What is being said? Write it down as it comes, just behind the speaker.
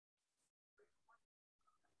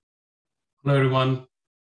Hello, everyone.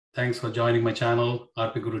 Thanks for joining my channel,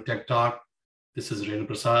 RP Guru Tech Talk. This is Renu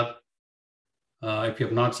Prasad. If you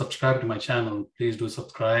have not subscribed to my channel, please do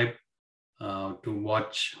subscribe to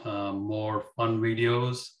watch more fun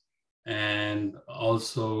videos and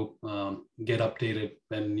also get updated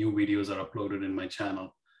when new videos are uploaded in my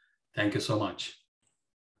channel. Thank you so much.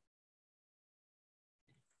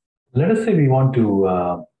 Let us say we want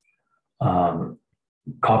to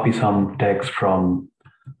copy some text from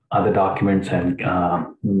other documents and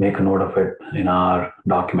make a note of it in our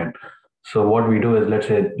document. So what we do is,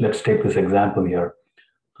 let's take this example here,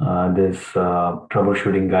 this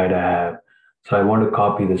troubleshooting guide I have. So I want to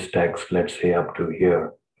copy this text, let's say up to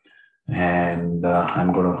here, and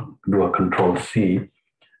I'm going to do a Control C,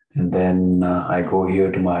 and then I go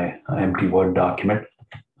here to my empty Word document.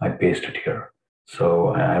 I paste it here. So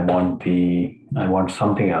I want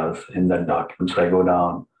something else in that document. So I go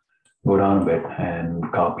down a bit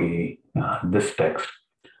and copy this text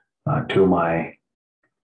to my.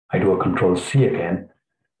 I do a Control C again,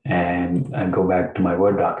 and I go back to my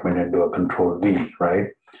Word document and do a Control V, right?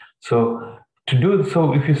 So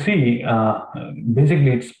if you see,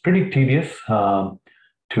 basically it's pretty tedious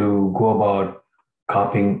to go about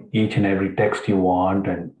copying each and every text you want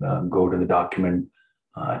and go to the document,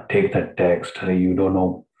 take that text. You don't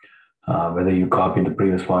know whether you copied the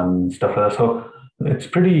previous one, stuff like that. So it's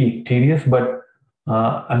pretty tedious, but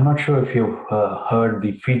I'm not sure if you've heard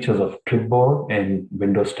the features of Clipboard in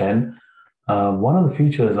Windows 10. One of the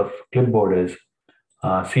features of Clipboard is,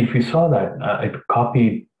 see, if you saw that,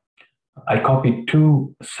 I copied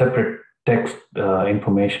two separate text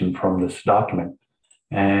information from this document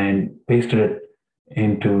and pasted it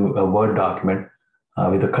into a Word document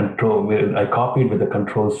with a control. I copied with a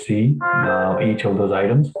Control C each of those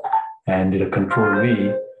items and did a Control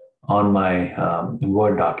V on my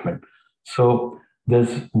Word document. So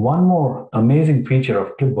there's one more amazing feature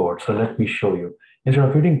of Clipboard. So let me show you. Instead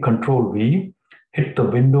of hitting Control V, hit the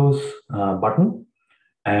Windows button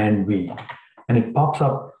and V, and it pops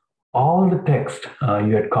up all the text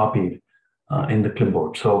you had copied in the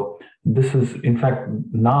Clipboard. So this is, in fact,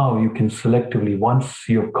 now you can selectively, once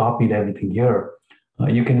you've copied everything here,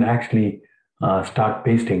 you can actually start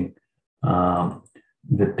pasting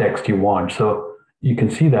the text you want. So you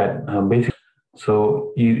can see that basically.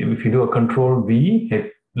 So if you do a Control V,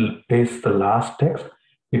 it pastes the last text.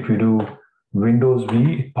 If you do Windows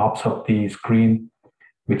V, it pops up the screen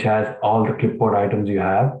which has all the Clipboard items you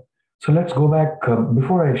have. So let's go back,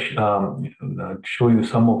 before I show you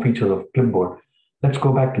some more features of Clipboard, let's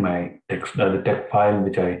go back to my text, the text file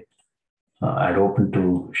which I had opened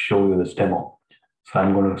to show you this demo. So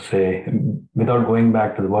I'm going to say, without going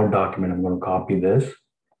back to the Word document, I'm going to copy this,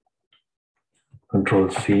 Control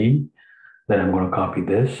C, then I'm going to copy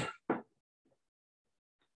this,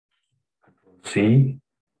 Control C,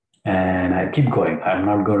 and I keep going. I'm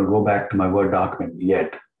not going to go back to my Word document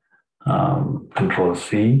yet. Control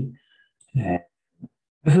C. And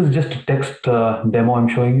this is just a text demo I'm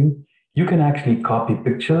showing you. You can actually copy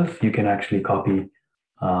pictures. You can actually copy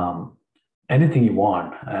anything you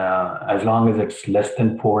want. As long as it's less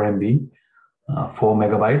than 4 MB, 4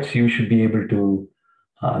 megabytes, you should be able to,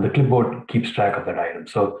 the Clipboard keeps track of that item.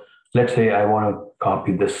 So let's say I want to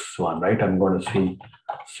copy this one, right? I'm going to see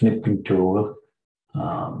snipping tool.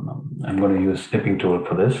 I'm going to use snipping tool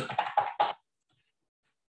for this.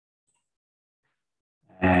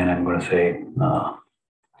 And I'm going to say,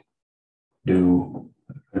 do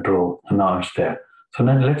Control, and now it's there. So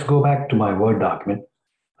then let's go back to my Word document.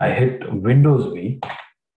 I hit Windows V.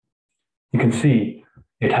 You can see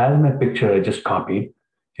it has my picture I just copied.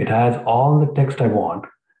 It has all the text I want,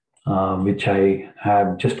 which I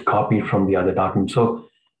have just copied from the other document. So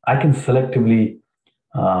I can selectively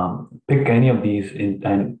pick any of these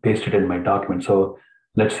and paste it in my document. So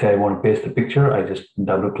let's say I want to paste the picture. I just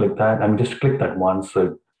double click that and just click that once,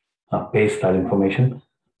 so paste that information.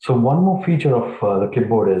 So one more feature of the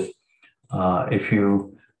Clipboard is, if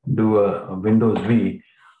you do a Windows V,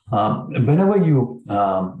 whenever you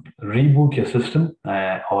reboot your system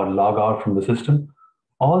or log out from the system,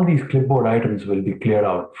 all these Clipboard items will be cleared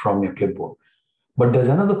out from your Clipboard. But there's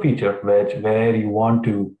another feature where you want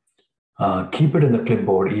to keep it in the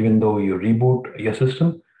Clipboard even though you reboot your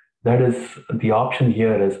system. That is, the option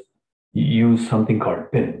here is use something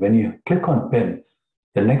called pin. When you click on pin,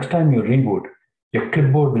 the next time you reboot, your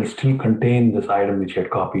Clipboard will still contain this item which you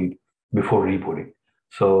had copied before rebooting.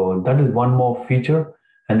 So that is one more feature.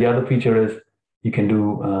 And the other feature is you can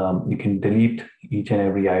delete each and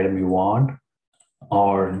every item you want,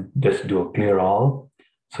 or just do a clear all,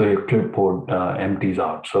 so your Clipboard empties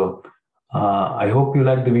out. So I hope you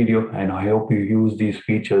like the video, and I hope you use these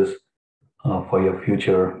features for your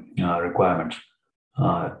future requirements.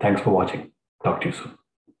 Thanks for watching. Talk to you soon.